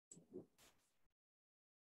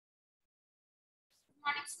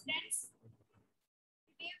Morning, students.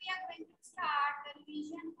 Today we are going to start the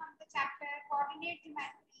revision from the chapter coordinate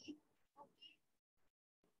geometry. Okay.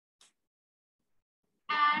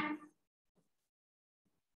 And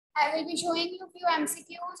I will be showing you few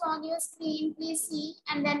MCQs on your screen. Please see,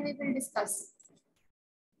 and then we will discuss.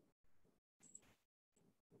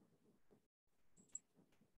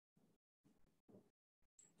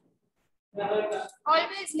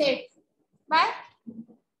 Always late. Why?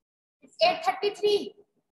 It's 8:33.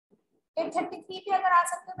 8:33 पे अगर आ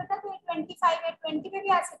सकते हो बेटा तो 8:25 8:20 पे भी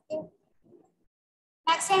आ सकते हो.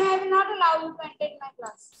 Next time I will not allow you to attend my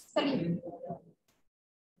class. चलिए.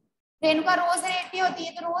 रेणुका रोज लेट नहीं होती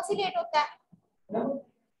है तो रोज ही लेट होता है.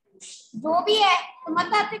 जो भी है तो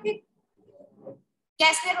मत आते थे.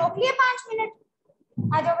 गैस ने रोक लिया 5 मिनट.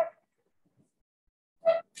 आ जाओ बेटा.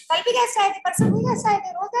 कल भी गेस्ट आए थे, परसों भी गेस्ट आए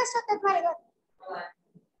थे, रोज गेस्ट आते तुम्हारे घर.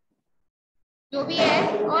 जो भी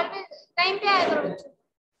है और भी टाइम पे आया करो बच्चों.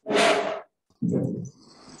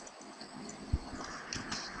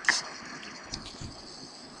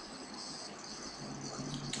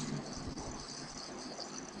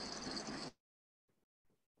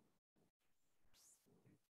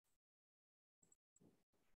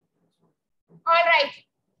 All right.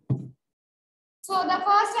 So the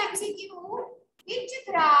first MCQ, which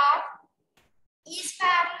graph is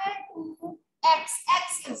parallel to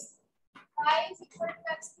x-axis? Y is equal to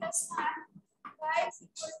x plus 1, y is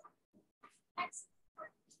equal to x equal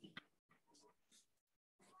to 3.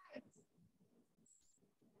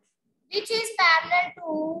 Which is parallel to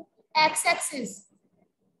x-axis?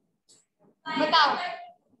 बताओ.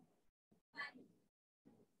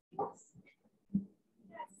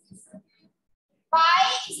 Y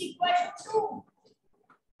is equal to 2.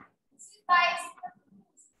 Y is equal to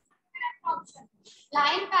 2.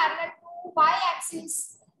 Line parallel to y axis,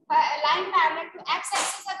 line parallel to x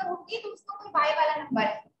axis अगर होगी तो उसको कोई y वाला number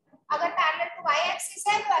है. अगर parallel to y axis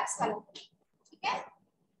है तो x वाला. ठीक है.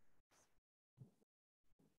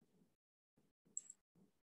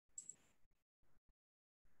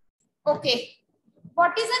 Okay.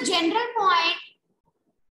 What is the general point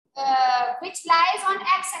which lies on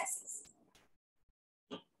x axis?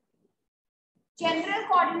 General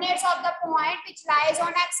coordinates of the point which lies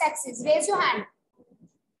on x axis. Raise your hand.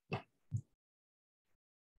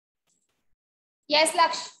 Yes,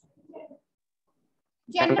 Laksh.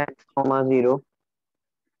 General x, 0.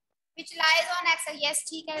 Which lies on x. Yes,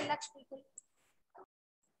 ठीक है लक्ष्य बिल्कुल.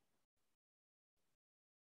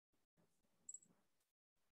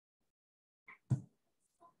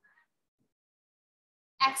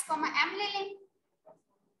 x, m ले लें.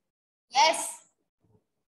 Yes.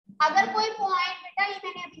 अगर कोई point बेटा, ये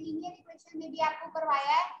मैंने अभी लीनियर इक्वेशन में भी आपको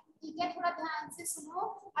करवाया है. ठीक है, थोड़ा ध्यान से सुनो,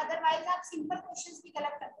 अदरवाइज आप सिंपल क्वेश्चंस भी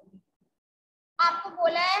गलत कर दोगे. आपको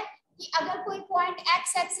बोला है कि अगर कोई पॉइंट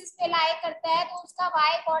x एक्सिस पे लाई करता है तो उसका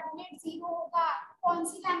y कोऑर्डिनेट 0 होगा. कौन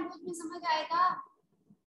सी लैंग्वेज में समझ आएगा?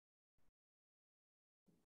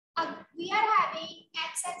 We are having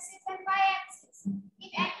x axis and y axis.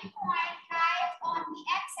 If any point lies on the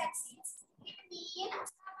x axis, it means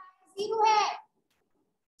उसका y 0 है.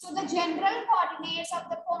 So the general coordinates of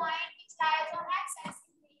the point which lies on x axis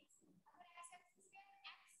is, अगर x axis पे x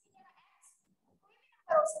की जगह x कोई भी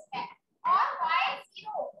number हो सकता है और y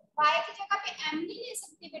 0, y की जगह पे m नहीं ले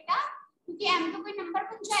सकते बेटा, क्योंकि m तो कोई नंबर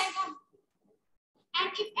बन जाएगा. And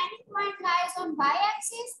if any point lies on y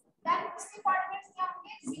axis, then उसके coordinates क्या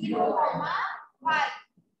होंगे? 0, y.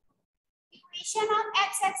 Equation of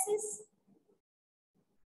x axis.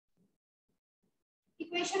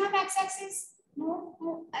 Equation of x axis. No,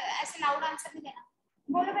 ऐसे loud answer नहीं देना.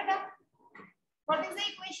 बोलो बेटा. What is the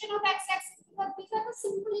equation of x axis? because these are the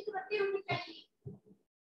simple equation होनी चाहिए.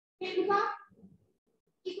 फिर का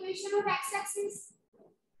equation of x axis.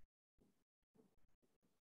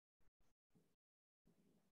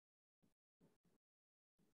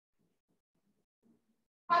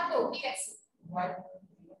 कर दो ऐसे.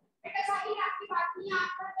 बेटा साहिल आपकी बात नहीं,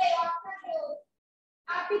 आप कर रहे हो, आप कर रहे हो,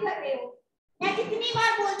 आप भी कर रहे हो. मैं कितनी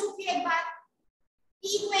बार बोल चुकी एक बात.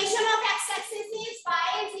 Equation of x axis is y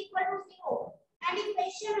is equal to 0 and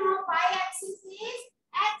equation of y axis is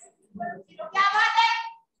x is equal to 0. क्या बात है?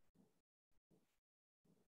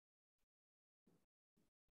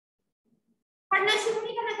 पढ़ना शुरू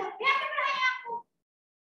नहीं करना चाहते? क्या पढ़ाया आपको?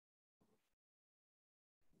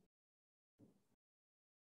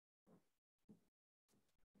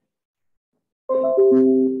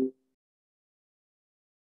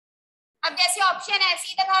 अब जैसे ऑप्शन है,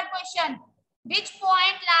 see the third question. Which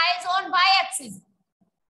point lies on y axis?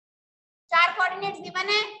 4 coordinates given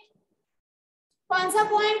है. कौन सा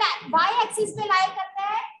पॉइंट y एक्सिस पे लाई करता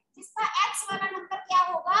है जिसका x वाला नंबर क्या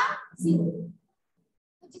होगा? 0.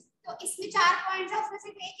 इसमें 4 पॉइंट्स है, उसमें से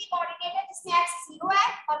एक ही कोऑर्डिनेट है जिसमें x 0 है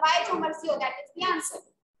और y जो मर्जी हो, दैट इज द आंसर।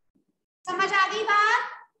 समझ आ गई बात?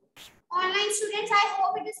 Online students, I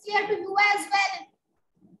hope it is clear to you as well.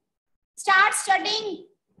 Start studying.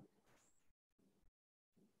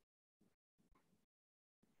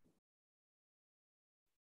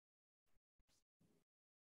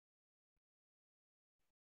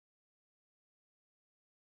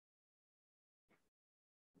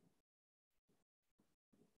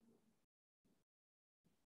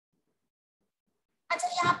 अच्छा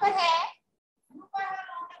यहाँ पर है,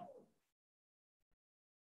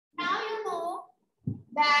 now you know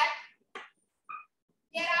that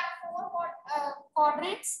there are four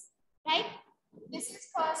quadrants, right? This is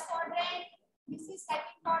first quadrant, this is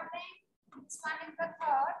second quadrant, this one is the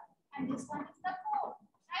third and this one is the fourth,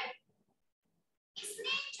 right?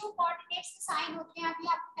 इसमें जो coordinates के sign होते हैं, अभी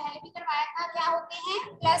आपको पहले भी करवाया था, क्या होते हैं?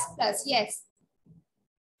 Plus plus. यस,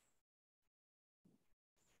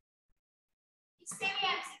 इससे भी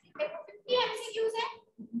एमसीक्यू देखो, 50 एमसीक्यूज है,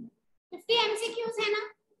 50 एमसीक्यूज है ना,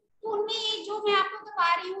 तो उनमें ये जो मैं आपको बता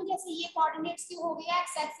रही हूँ, जैसे ये कोऑर्डिनेट्स की हो गया,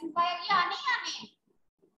 एक्स एक्सिस वाई, ये आने ही आने हैं,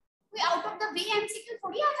 कोई out of the way MCQ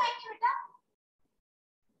थोड़ी आ जाएंगे बेटा।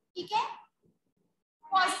 ठीक है,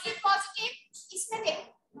 पॉजिटिव पॉजिटिव, इसमें देखो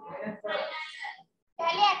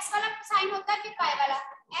पहले x वाला साइन होता है, फिर y वाला,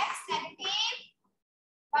 x negative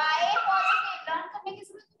y positive, learn करने की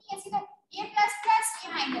जरूरत नहीं है, सीधा ये प्लस प्लस, ये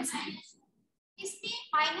माइनस माइनस, इसमें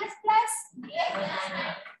माइनस प्लस, ये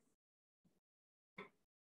plus.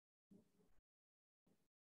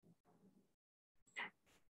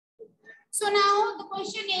 So now the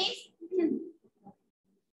question is,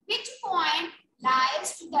 which point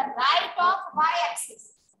lies to the right of y-axis?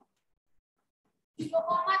 0,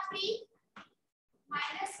 3,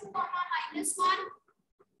 -2, -1,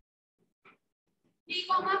 3,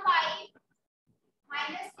 5,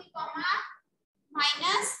 -3,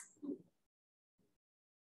 -2।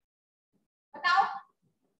 बताओ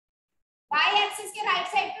y-axis के राइट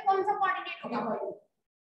साइड पे कौन सा कोऑर्डिनेट होगा?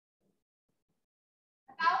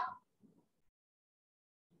 बताओ।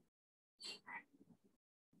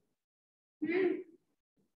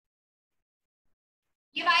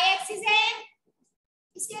 ये y-axis है,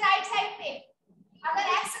 इसके राइट साइड पे अगर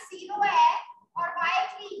x 0 है और y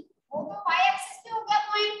 3 हो तो y-axis पे हो गया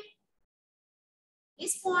पॉइंट।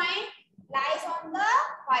 इस point lies on the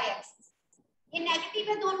y-axis। ये नेगेटिव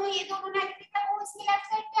है दोनों, ये दोनों नेगेटिव है, वो इसके लेफ्ट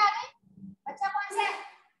साइड पे आ गए। बच्चा कौन सा है?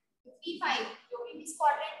 3, 5, जो कि इस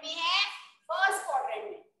क्वाड्रेंट में है, फर्स्ट क्वाड्रेंट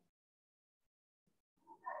में।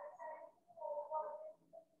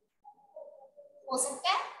 हो सकता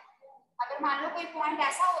है अगर मान लो कोई पॉइंट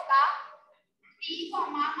ऐसा होता 3,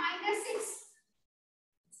 -6,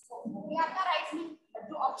 तो ये आपका राइट में,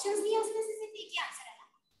 जो ऑप्शंस दिए उसमें से सिर्फ एक ही आंसर है ना।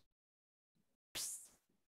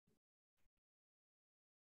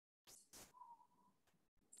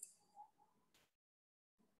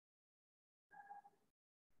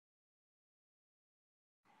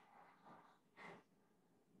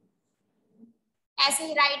 ऐसे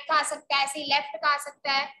ही राइट का आ सकता है, ऐसे ही लेफ्ट का आ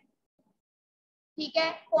सकता है। ठीक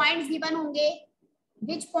है, पॉइंट्स गिवन होंगे,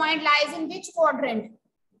 which point lies in which quadrant,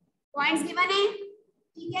 points given है।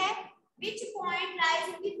 ठीक है, which point lies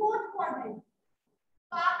in the fourth quadrant।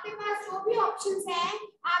 तो आपके पास जो भी ऑप्शंस हैं,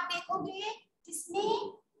 आप देखोगे जिसमें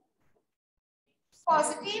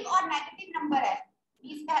पॉजिटिव और नेगेटिव नंबर है,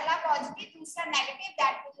 मींस पहला पॉजिटिव दूसरा negative,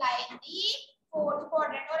 that will lie in the fourth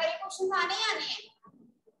quadrant. और ये क्वेश्चन आने ही आने हैं।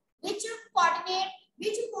 which coordinate,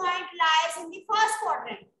 which point lies in the first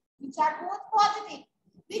quadrant, which are both positive,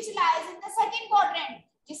 which lies in the second quadrant,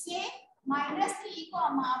 जिससे -3,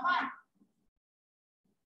 1।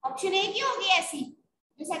 Option A की होगी ऐसी,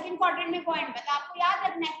 जो सेकंड क्वाड्रेंट में पॉइंट बता। आपको याद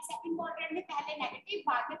रखना है सेकंड क्वाड्रेंट में पहले नेगेटिव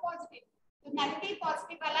बाद में पॉजिटिव, तो नेगेटिव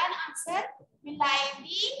पॉजिटिव वाला answer will lie in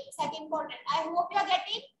the second quadrant। I hope you are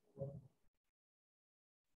getting।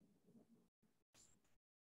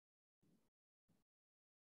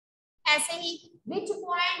 ऐसे ही which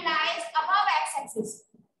point lies above x axis,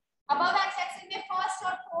 above x axis में फर्स्ट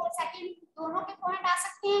और फोर्थ सेकंड दोनों के पॉइंट आ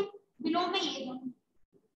सकते हैं, बिलो में ये दोनों,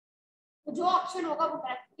 तो जो ऑप्शन होगा वो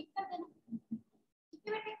करेक्ट टिक कर देना। ठीक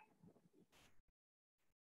है बेटे,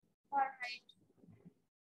 ऑलराइट।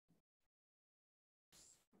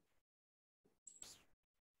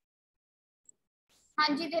 हाँ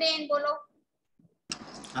जी धीरेन बोलो।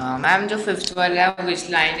 मैम जो फिफ्थ वाला है, which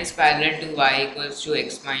line is parallel to y equals to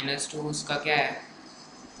x -2, उसका क्या है?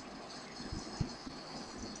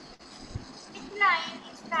 Which line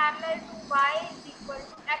is parallel to y is equal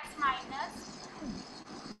to x -2?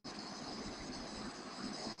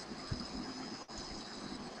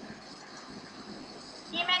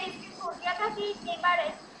 ये मैंने इसलिए छोड़ दिया था कि एक बार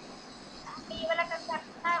आपने ये वाला कंसेप्ट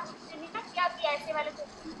था उसने नहीं ना किया कि ऐसे वाले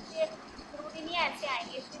क्वेश्चन से जरूरी नहीं है ऐसे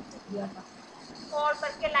आएंगे, इसने पूछ दिया था सॉल्व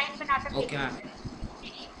करके लाइन बनाकर ओके देखना मैम।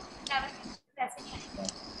 चाहिए। 11 ऐसे नहीं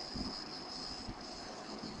आएंगे।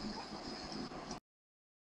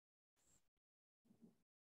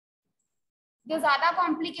 जो ज्यादा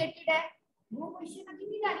कॉम्प्लिकेटेड है वो क्वेश्चन अभी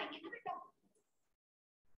नहीं डालेंगे ना बेटा।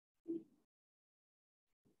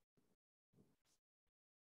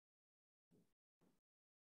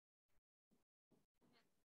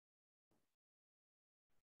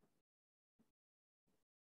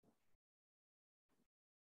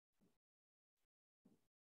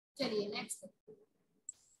 चलिए next.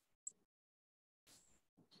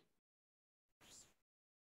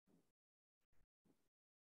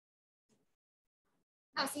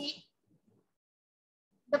 Now see,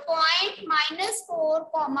 the point -4,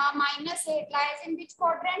 -8 lies in which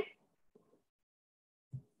quadrant?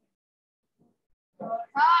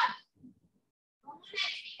 Third.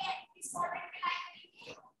 इस quadrant में lie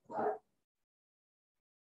करेंगे third.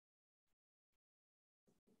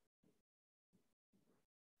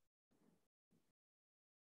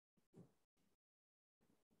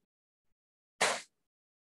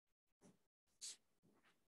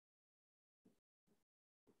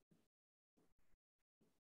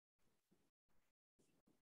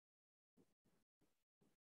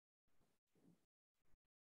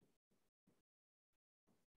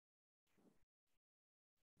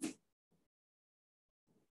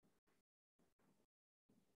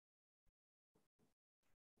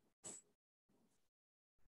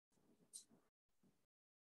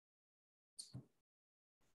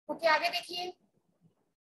 ओके आगे देखिए,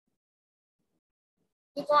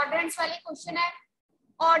 ये क्वाड्रेंट्स वाले क्वेश्चन है।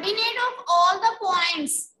 Ordinate of all the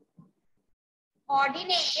points,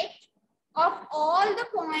 ordinate of all the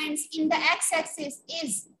points in the x axis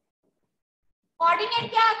is, ordinate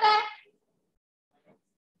क्या आता है?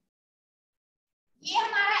 ये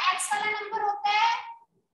हमारा एक्स वाला नंबर होता है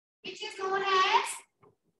which is known as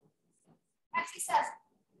axis.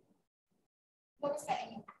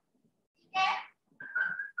 ठीक है,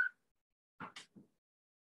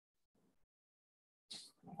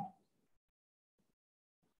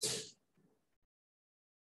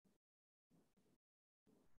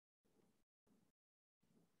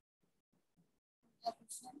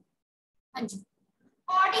 हाँ जी।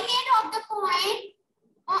 Ordinate of the point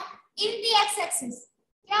in the x axis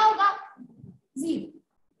क्या होगा? 0।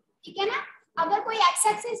 ठीक है ना। अगर कोई एक्स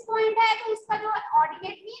एक्सिस पॉइंट है तो उसका जो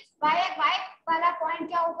ऑर्डिनेट मींस वाई वाला पॉइंट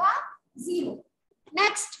क्या होगा? 0।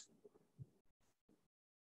 Next,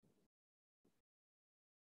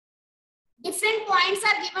 different points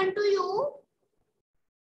are given to you.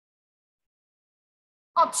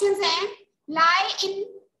 Options हैं लाई इन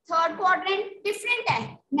थर्ड क्वाड्रेंट, डिफरेंट है,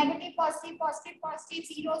 नेगेटिव पॉजिटिव पॉजिटिव पॉजिटिव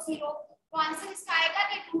 0 0। तो आंसर इसका आएगा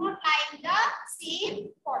they do not lie in the same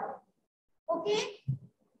quadrant. Okay,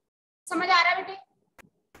 समझ आ रहा है बेटे?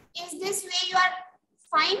 Is this way you are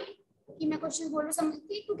fine कि मैं क्वेश्चन बोलूं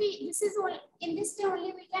समझती, क्योंकि this is in this way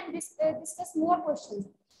only we can discuss more questions.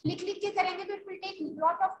 लिख लिख के करेंगे तो it will take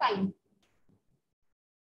lot of time.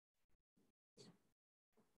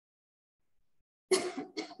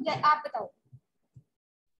 आप बताओ,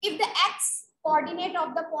 if the x coordinate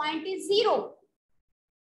of the point is 0,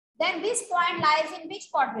 then this point lies in which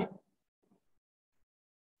quadrant?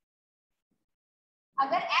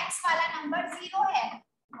 अगर x वाला number 0 है,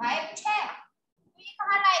 y कुछ है, तो ये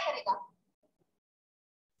कहाँ लाई करेगा?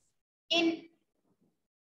 इन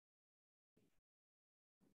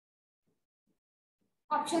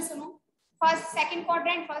ऑप्शन सुनो, first second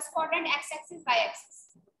quadrant, first quadrant, x axis y axis,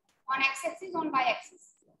 on x axis on y axis।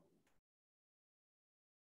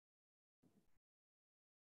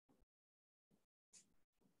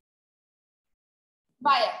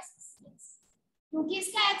 y axis, क्योंकि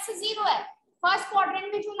इसका x 0 है। फर्स्ट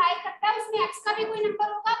क्वाड्रेंट में जो लाई करता है उसमें x का भी कोई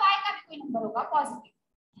नंबर होगा, y का भी कोई नंबर होगा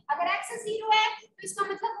पॉजिटिव। अगर x 0 है तो इसका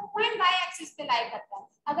मतलब वो पॉइंट y एक्सिस पे लाई करता है,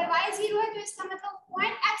 अगर y 0 है तो इसका मतलब वो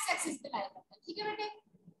पॉइंट x एक्सिस पे लाई करता है। ठीक है बेटे,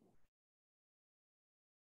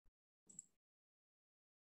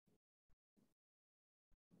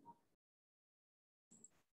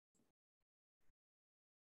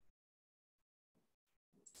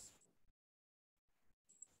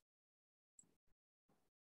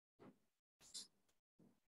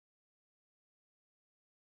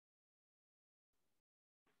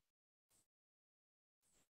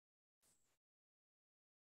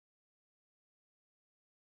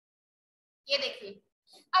 ये देखिए,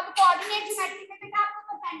 अब कोऑर्डिनेट ज्योमेट्री में बेटा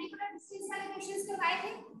आपको परपेंडिकुलर डिस्टेंस वाले क्वेश्चंस करवाए थे।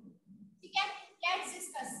 ठीक है, लेट्स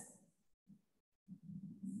डिस्कस।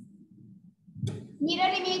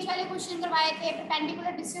 मिरर इमेज वाले क्वेश्चन करवाए थे,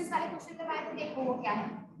 परपेंडिकुलर डिस्टेंस वाले क्वेश्चन करवाए थे, देखो वो क्या है।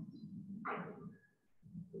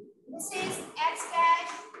 This is x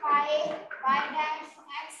dash y dash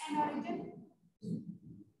x and origin.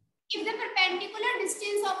 If the perpendicular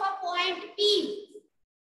distance of a point P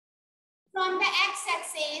from the x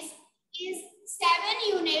axis is 7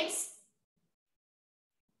 units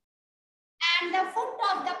and the foot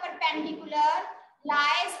of the perpendicular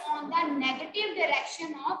lies on the negative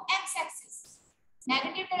direction of x axis.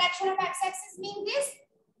 Negative direction of x axis means this,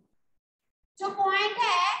 जो point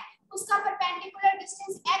है उसका perpendicular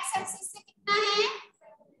distance x axis से कितना है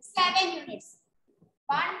 7 units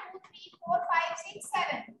 1 2 3 4 5 6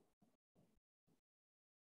 7.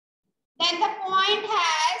 Then the point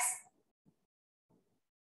has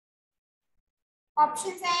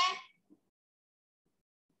options है,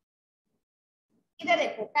 इधर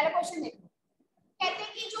देखो पहले क्वेश्चन देखो, कहते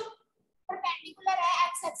हैं कि जो परपेंडिकुलर है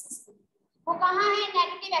x एक्सिस पे वो कहाँ है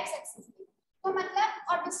नेगेटिव x एक्सिस पे, तो मतलब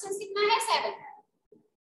और डिस्टेंस कितना है 7,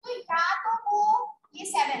 तो या तो वो ये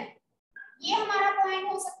 7 ये हमारा पॉइंट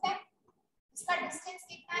हो सकता है, इसका डिस्टेंस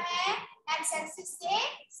कितना है x एक्सिस से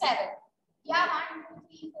 7 या 1 2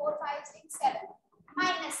 3 4 5 6 7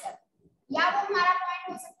 -7, या वो हमारा पॉइंट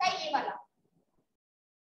हो सकता है ये वाला,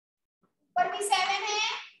 ऊपर भी 7 है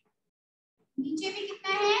नीचे भी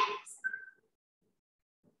कितना है,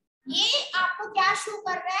 ये आपको क्या शो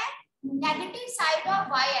कर रहा है negative side of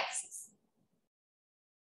y axis.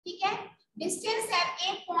 ठीक है, डिस्टेंस है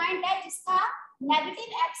एक पॉइंट है जिसका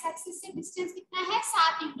नेगेटिव x एक्सिस से डिस्टेंस कितना है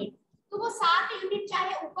 7 यूनिट, तो वो 7 यूनिट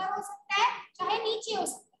चाहे ऊपर हो सकता है चाहे नीचे हो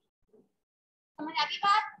सकता है. समझ आ गई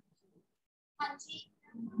बात? हाँ जी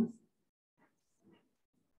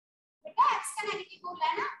बेटा x का नेगेटिव बोला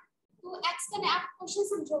है ना, तो x का आप क्वेश्चन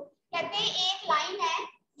समझो, कहते हैं एक लाइन है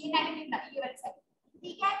ये नेगेटिव लाइन ये वाली साइड,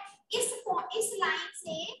 ठीक है, इस लाइन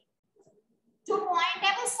से जो पॉइंट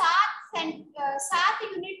है वो 7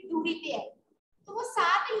 यूनिट दूरी पे है, तो वो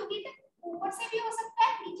 7 यूनिट ऊपर से भी हो सकता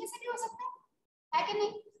है नीचे से भी हो सकता है कि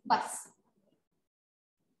नहीं, बस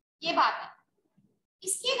ये बात है.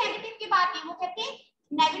 इसके नेगेटिव की बात नहीं, वो कहते हैं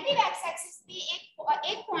नेगेटिव एक्स एक्सिस पे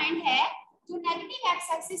एक पॉइंट है जो नेगेटिव एक्स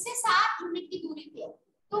एक्सिस से 7 यूनिट की दूरी पे है,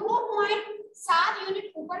 तो वो पॉइंट 7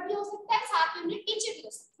 यूनिट ऊपर भी हो सकता है 7 यूनिट नीचे भी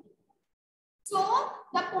हो सकता है. So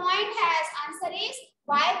the point has answer is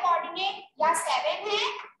y coordinate या 7 है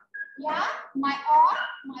या और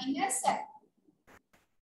 -7.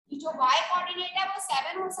 ये जो y कोऑर्डिनेट है वो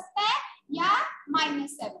 7 हो सकता है या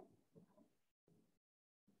 -7.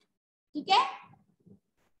 ठीक है,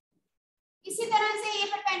 इसी तरह से ये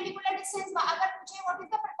परपेंडिकुलर डिस्टेंस अगर पूछे व्हाट इज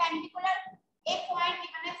द परपेंडिकुलर, एक पॉइंट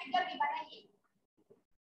गिवन है फिगर गिवन है ये,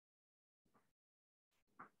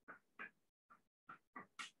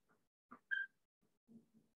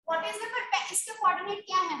 व्हाट इज द इसके कोऑर्डिनेट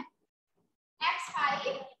क्या है x5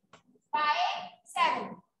 by 7.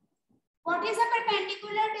 What is the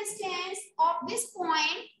perpendicular distance of this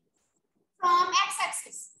point from x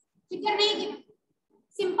axis? Figure नहीं गिवन,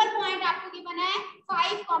 सिंपल पॉइंट आपको गिवन है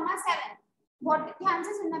 5,7. व्हाट, ध्यान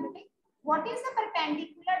से सुनना बेटे, what is the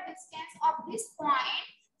perpendicular distance of this point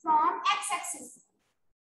from x axis?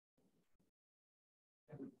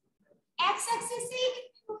 x axis से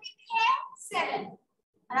कितनी दूरी पे है 7.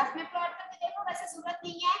 रफ में प्लॉट करके देखो, वैसे जरूरत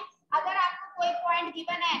नहीं है, अगर आपको कोई पॉइंट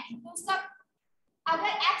गिवन है तो उसका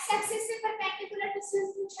अगर x एक्सिस से परपेंडिकुलर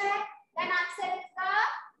डिस्टेंस पूछा है then answer is the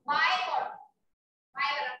y coordinate, y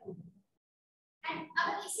वाला कोऑर्डिनेट. एंड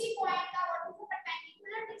अगर इसी पॉइंट का what is the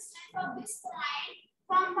perpendicular distance of this point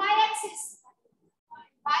from y axis,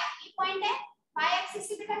 y ये पॉइंट है y एक्सिस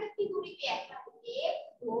से बेटा कितनी दूरी पे है 1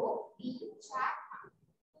 2 3 4 5,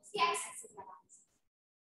 उसकी x एक्सिस लगा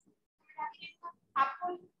आपको.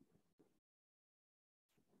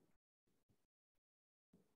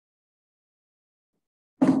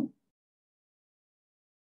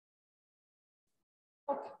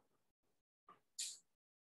 Okay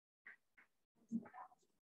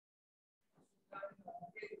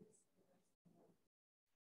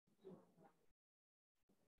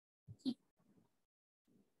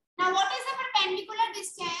now what is the perpendicular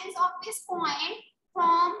distance of this point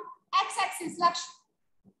from x axis? Lakshya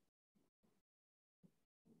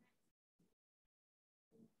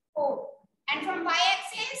 4 and from y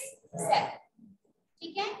axis 7.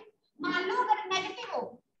 ठीक है, मान लो अगर नेगेटिव हो,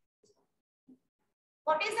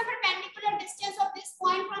 what is the perpendicular distance of this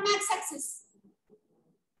point from x axis?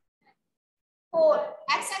 4.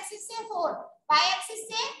 x axis से 4, y axis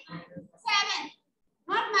से 7,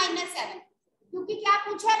 not -7, क्योंकि क्या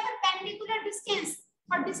पूछा है परपेंडिकुलर डिस्टेंस,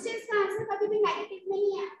 और डिस्टेंस का आंसर कभी भी नेगेटिव नहीं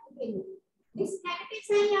है आपके लिए. दिस नेगेटिव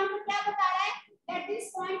साइन यहां पर क्या बता रहा है that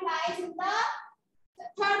this point lies in the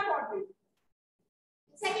third quadrant.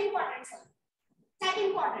 Important sir,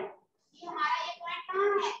 second quadrant. ये हमारा ये पॉइंट कहां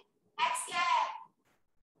है, x क्या है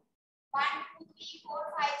 1 2 3 4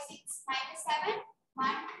 5 6 -7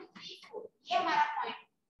 1 2 3 4, ये हमारा पॉइंट,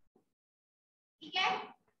 ठीक है।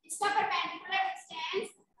 इसका perpendicular distance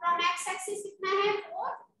from x axis कितना है 4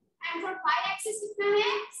 एंड फ्रॉम y एक्सिस कितना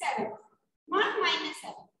है 7, नॉट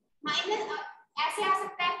 -7, माइनस ऐसे आ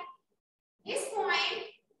सकता है। This point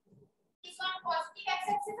is on positive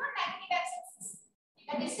x-axis or negative x-axis.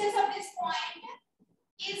 The distance of this point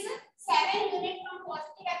is 7 unit from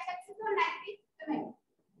positive x-axis or negative unit.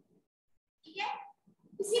 ठीक है,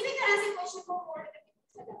 किसी भी तरह से क्वेश्चन को फोल्ड करके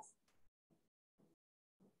पूछा जा सकता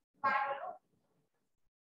है। बात बोलो,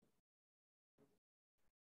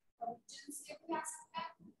 ऑप्शन से भी आ सकता है।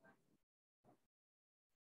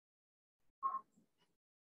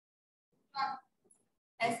 तो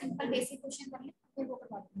आप सिंपल बेसिक क्वेश्चन कर ले, फिर वो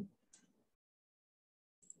करवा दूंगी।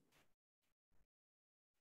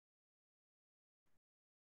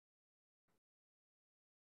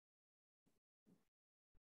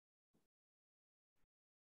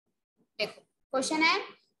 देखो क्वेश्चन है,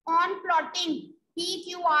 on plotting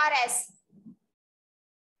PQRS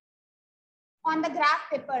on the graph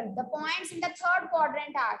paper the points in the third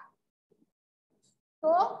quadrant are,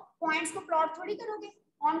 तो पॉइंट्स को प्लॉट थोड़ी करोगे,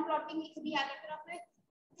 ऑन प्लॉटिंग लिख दिया आगे तरफ में।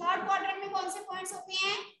 थर्ड क्वाड्रेंट में कौन से पॉइंट्स होते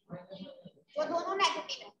हैं, जो दोनों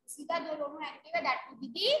नेगेटिव है, सीधा जो दोनों नेगेटिव है, that will be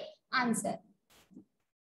the answer.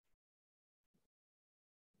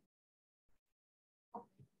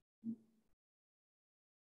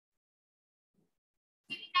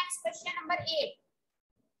 Next question number 8,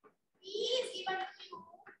 P is given to you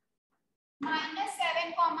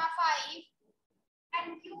 -7, 5 and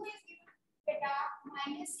Q is given to beta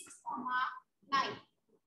 -6, 9.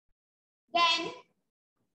 Then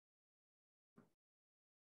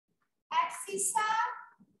abscissa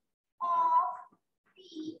of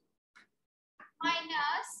P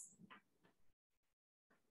minus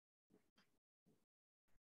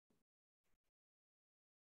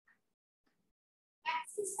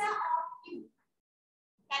abscissa of Q,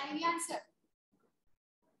 can we answer?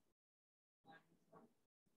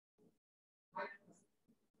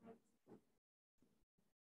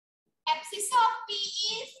 Abscissa of P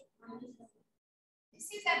is, this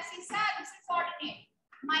is abscissa, this is ordinate,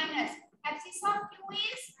 minus abscissa of Q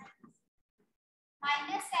is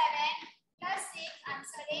 -7 plus 6,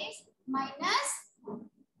 answer is -1.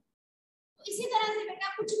 तो इसी तरह से बेटा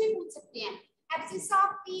कुछ भी पूछ सकते हैं, abscissa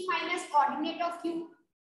of P minus ordinate of Q,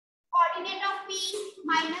 ordinate of P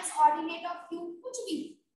minus ordinate of Q, कुछ भी।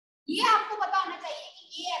 ये आपको पता होना चाहिए कि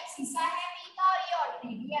ये abscissa है P का और ये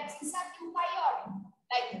ordinate, ये abscissa Q का, ये ordinate,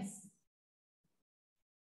 like this,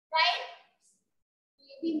 right?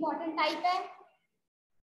 ये भी important type है।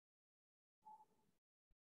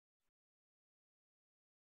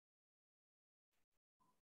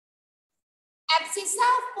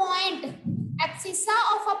 Abscissa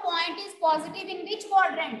of a point is positive in which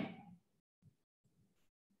quadrant?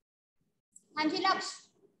 हाँ जी लक्ष्य,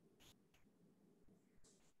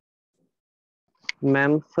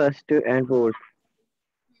 ma'am first and fourth.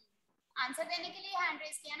 Answer देने के लिए हैंड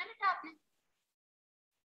रेज किया ना बेटा आपने?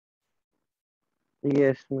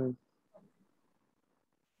 Yes ma'am.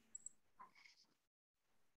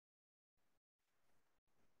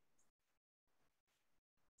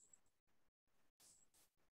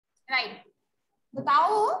 राइट,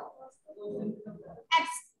 बताओ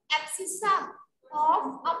abscissa of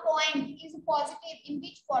a point is positive in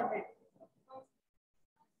which quadrant?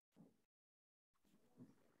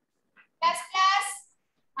 Plus plus,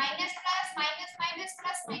 minus plus, minus minus,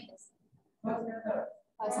 plus minus,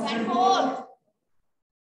 first and fourth।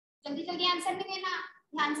 जल्दी जल्दी आंसर नहीं देना,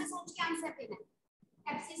 ध्यान से सोच के आंसर देना।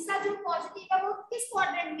 एब्सिसा जो पॉजिटिव है वो किस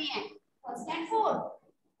क्वाड्रेंट में है, फर्स्ट एंड फोर्थ।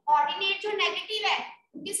 ऑर्डिनेट जो नेगेटिव है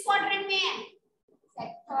वो किस क्वाड्रेंट में है,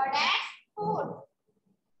 third and fourth.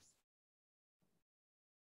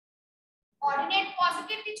 Ordinate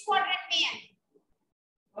positive किस क्वाड्रेंट में है,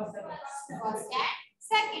 first and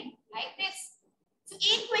second, like this. तो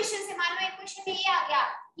एक क्वेश्चन से, मान लो एक क्वेश्चन में ये आ गया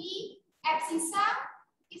कि एब्सिसा,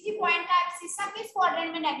 किसी पॉइंट का एब्सिसा किस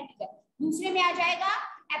क्वाड्रेंट में नेगेटिव है, दूसरे में आ जाएगा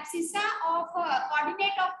abscissa of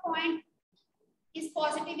ordinate of point is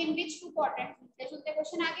positive in which two quadrant. चलते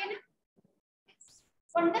क्वेश्चन आ गया ना,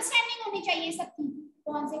 अंडरस्टैंडिंग होनी चाहिए सबकी,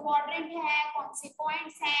 कौन से क्वाड्रेंट है, कौन से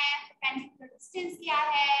पॉइंट्स हैं, परपेंडिकुलर डिस्टेंस क्या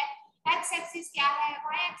है, एक्स एक्सिस क्या है,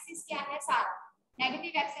 वाई एक्सिस क्या है, सारा।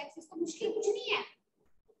 नेगेटिव एक्स एक्सिस तो मुश्किल कुछ नहीं है।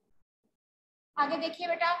 आगे देखिए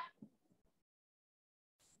बेटा,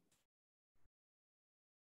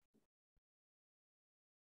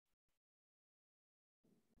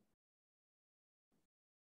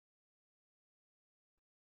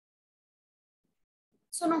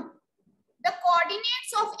 सुनो, the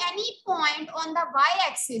coordinates of any point on the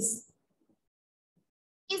y-axis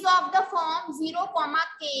is of the form 0,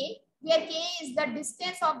 k, where k is the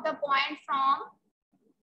distance of the point from.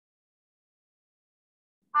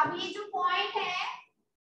 अब ये जो point है,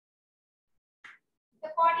 the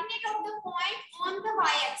coordinate of the point on the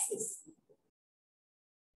y-axis,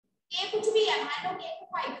 k कुछ भी है, मान लो k को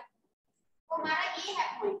 5, तो हमारा ये है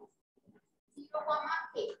point 0,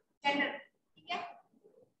 k जनरल, ठीक है,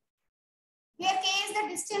 where k is the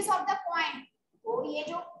distance of the point. तो ये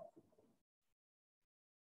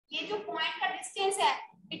जो point का distance है,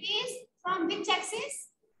 it is from which axis?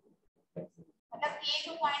 मतलब ये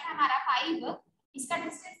जो point है हमारा 5, इसका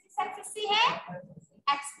distance किस axis से है?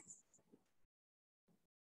 Axis.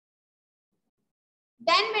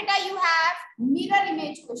 Then beta you have mirror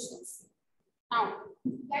image questions. Now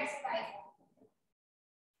let's try.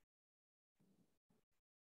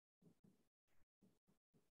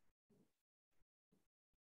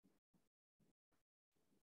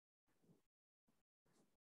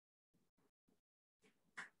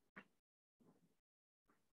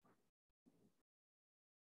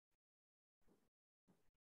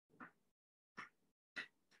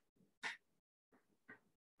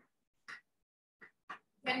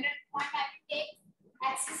 General point I will take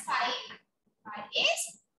axis 5, is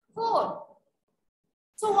 4.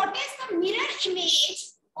 So what is the mirror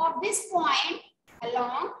image of this point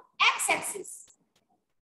along x-axis?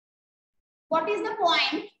 What is the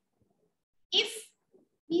point if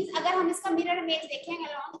means अगर हम इसका mirror image देखें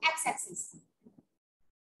along x-axis,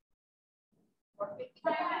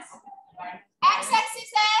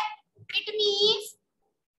 x-axis है, it means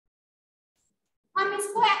हम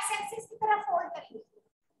इसको x-axis की तरफ fold करेंगे,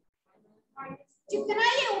 जितना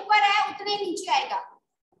ये ऊपर है उतने नीचे आएगा.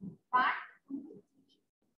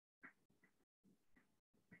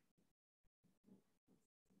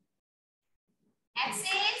 X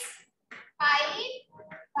is 5,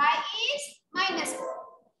 y is -4.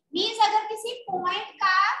 Means अगर किसी पॉइंट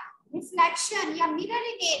का रिफ्लेक्शन या मिरर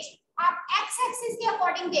इमेज आप x एक्सिस के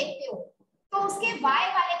अकॉर्डिंग देखते हो तो उसके y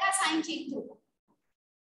वाले का साइन चेंज होगा.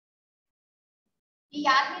 ये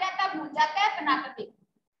याद नहीं रहता, भूल जाता है, बनाकर देखो,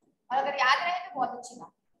 और अगर याद रहे तो बहुत अच्छी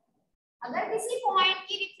बात. अगर किसी पॉइंट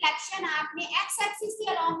की रिफ्लेक्शन आपने x एक्सिस के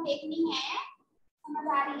अलोंग देखनी है, समझ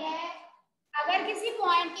आ रही है, अगर किसी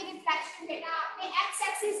पॉइंट की रिफ्लेक्शन बेटा आपने x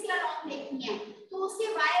एक्सिस के अलोंग देखनी है तो उसके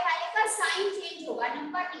y वाले का साइन चेंज होगा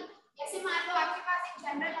नंबर की. जैसे मान लो आपके पास एक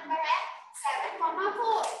जनरल नंबर है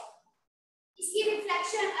 7,4, इसकी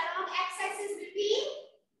reflection along x axis will be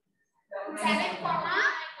 7,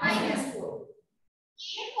 -4,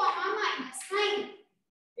 8,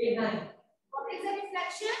 -9. What is the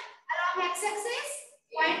reflection along x-axis?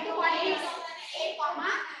 Point to coordinates of 8,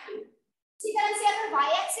 9. इसी तरह से अगर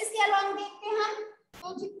y-axis के along देखते हैं हम तो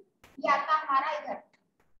ये आता हमारा इधर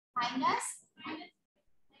 -5,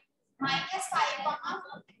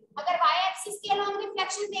 अगर y-axis के along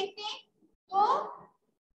रिफ्लेक्शन देखते हैं तो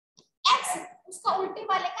x उसका उल्टे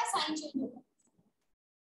वाले का साइन चेंज होगा.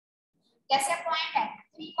 जैसे पॉइंट है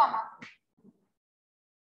 3, 4.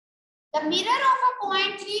 The mirror of a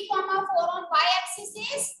point 3, 4 on y-axis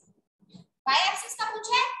is, y-axis का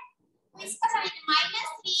पूछा है तो इसका साइन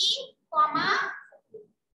 -3,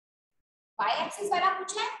 y-axis वाला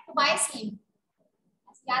पूछा है तो y सेम,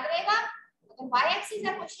 याद रहेगा. अगर y-axis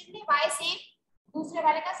है क्वेश्चन में, y सेम, दूसरे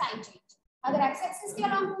वाले का साइन चेंज. अगर x-axis के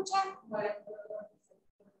अलोंग पूछा है,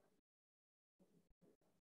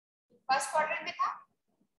 फर्स्ट क्वाड्रेंट में था,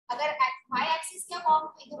 अगर y-axis के अलोंग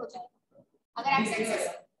तो इधर हो जाएगा. अगर x-axis,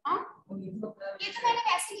 हाँ ये तो मैंने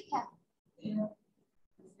वैसे लिखा है.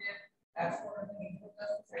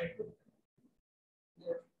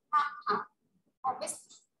 हाँ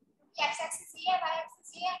ऑब्वियसली x एक्सिस ये है, y एक्सिस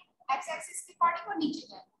ये है, x एक्सिस के अकॉर्डिंग वो नीचे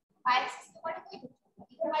जाएगा, y एक्सिस के अकॉर्डिंग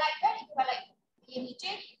इधर वाला इधर वाला इधर, ये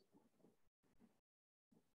नीचे.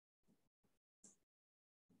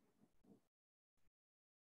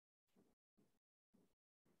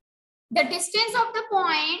 The distance of the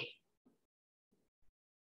point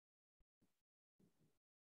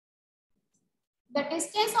 -5,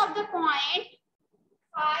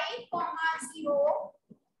 0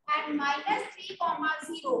 and -3,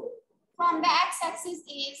 0 from the x-axis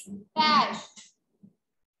is dash.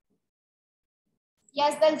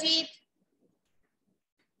 Yes, Daljit.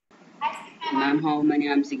 Ma'am, how many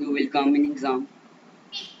MCQ will come in exam?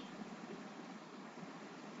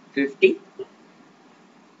 50?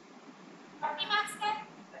 40 marks का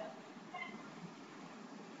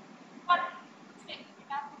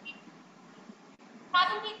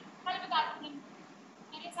बता दूंगी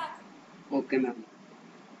मेरे साथ. Okay, ma'am.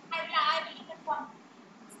 I will inform.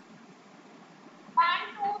 And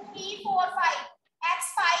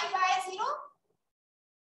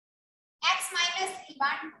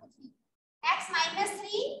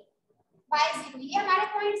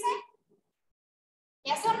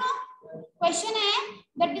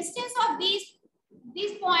distance of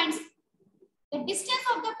these points, the distance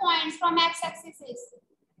of the points from x-axis is,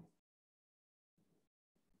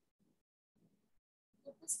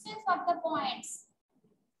 the distance of the points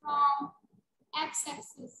from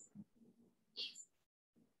x-axis is,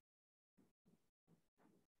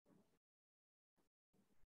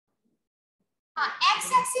 हाँ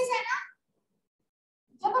x-axis है ना,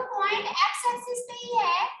 जब point x-axis पे ही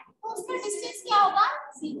है तो उसका डिस्टेंस क्या होगा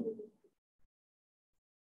 0,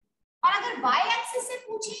 और अगर y-axis से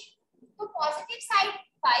पूछे तो पॉजिटिव साइड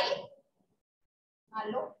 5,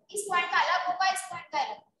 मान लो इस पॉइंट का अलग होगा, इस पॉइंट का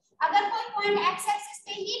अलग। अगर कोई पॉइंट x-axis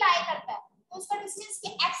पे ही लाई करता है तो उसका डिस्टेंस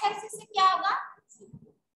के x-axis से क्या होगा,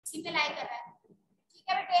 सी पे लाई कर रहा है। ठीक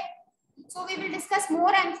है बेटे, so we will discuss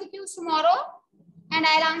more MCQs tomorrow and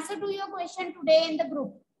I'll answer to your question today in the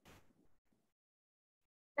group.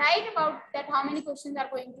 Right, about that how many questions are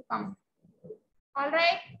going to come. All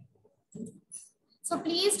right, so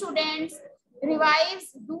please students revise,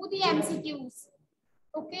 do the MCQs.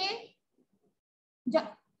 Okay,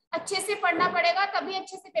 अच्छे से पढ़ना पड़ेगा तभी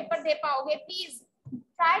अच्छे से paper दे पाओगे. Please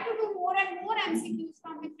try to do more and more MCQs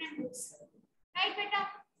from different books. Right beta,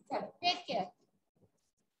 चलो take care.